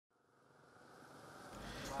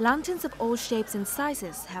Lanterns of all shapes and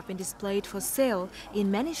sizes have been displayed for sale in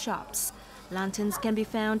many shops. Lanterns can be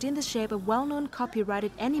found in the shape of well-known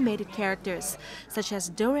copyrighted animated characters such as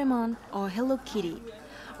Doraemon or Hello Kitty,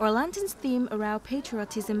 or lanterns themed around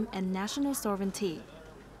patriotism and national sovereignty.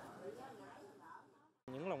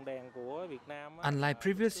 Unlike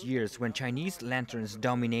previous years when Chinese lanterns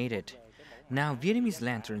dominated, now Vietnamese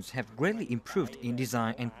lanterns have greatly improved in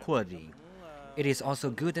design and quality. It is also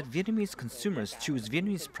good that Vietnamese consumers choose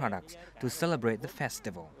Vietnamese products to celebrate the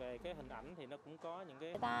festival.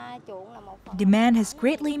 Demand has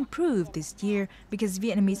greatly improved this year because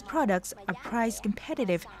Vietnamese products are price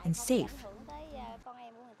competitive and safe.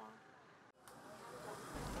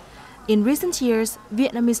 In recent years,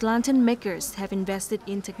 Vietnamese lantern makers have invested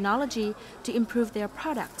in technology to improve their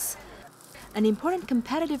products. An important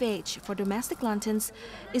competitive edge for domestic lanterns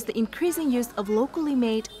is the increasing use of locally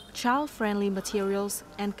made, child-friendly materials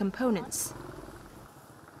and components.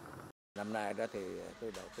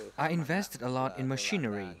 I invested a lot in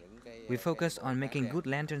machinery. We focus on making good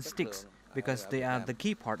lantern sticks because they are the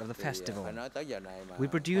key part of the festival. We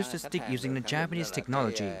produce the stick using the Japanese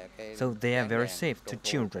technology, so they are very safe to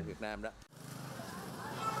children.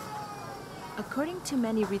 According to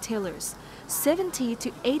many retailers, 70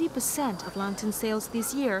 to 80% of lantern sales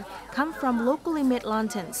this year come from locally made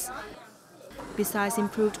lanterns. Besides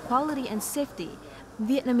improved quality and safety,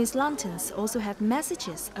 Vietnamese lanterns also have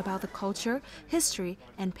messages about the culture, history,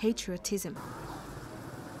 and patriotism.